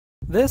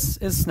This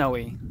is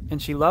Snowy, and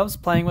she loves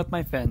playing with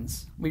my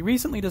fins. We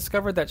recently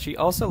discovered that she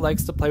also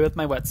likes to play with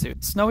my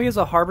wetsuit. Snowy is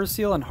a harbor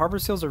seal, and harbor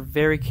seals are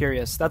very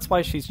curious. That's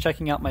why she's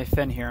checking out my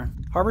fin here.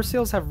 Harbor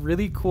seals have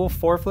really cool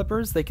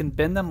foreflippers. They can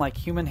bend them like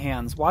human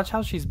hands. Watch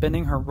how she's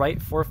bending her right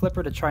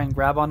foreflipper to try and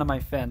grab onto my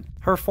fin.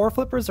 Her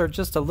foreflippers are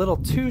just a little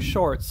too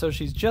short, so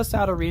she's just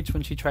out of reach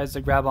when she tries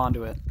to grab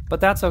onto it. But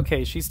that's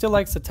okay, she still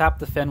likes to tap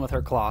the fin with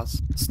her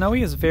claws.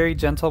 Snowy is very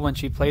gentle when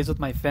she plays with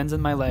my fins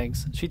and my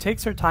legs. She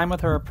takes her time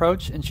with her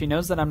approach, and she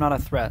knows that I'm not a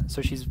threat,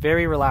 so she's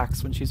very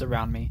relaxed when she's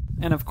around me.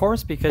 And of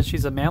course, because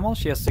she's a mammal,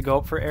 she has to go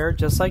up for air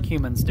just like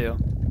humans do.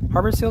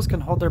 Harbor seals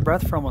can hold their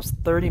breath for almost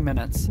 30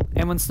 minutes.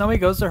 And when Snowy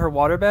goes to her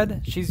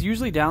waterbed, she's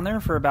usually down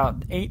there for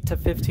about 8 to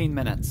 15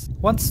 minutes.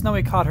 Once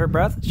Snowy caught her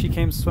breath, she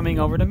came swimming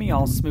over to me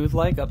all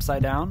smooth-like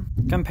upside down.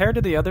 Compared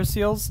to the other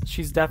seals,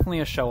 she's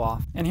definitely a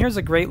show-off. And here's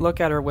a great look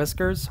at her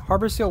whiskers.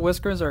 Harbor seal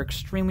whiskers are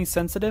extremely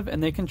sensitive,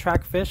 and they can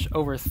track fish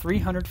over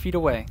 300 feet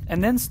away.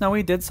 And then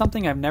Snowy did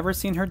something I've never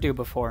seen her do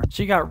before.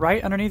 She got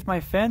right underneath my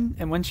fin,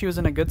 and when she was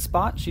in a good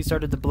spot, she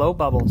started to blow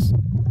bubbles.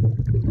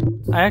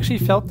 I actually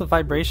felt the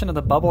vibration of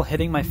the bubble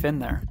hitting my fin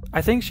there.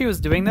 I think she was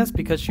doing this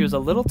because she was a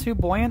little too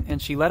buoyant and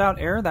she let out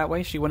air, that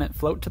way she wouldn't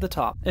float to the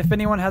top. If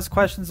anyone has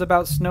questions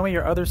about Snowy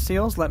or other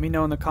seals, let me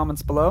know in the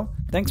comments below.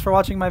 Thanks for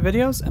watching my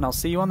videos, and I'll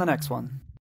see you on the next one.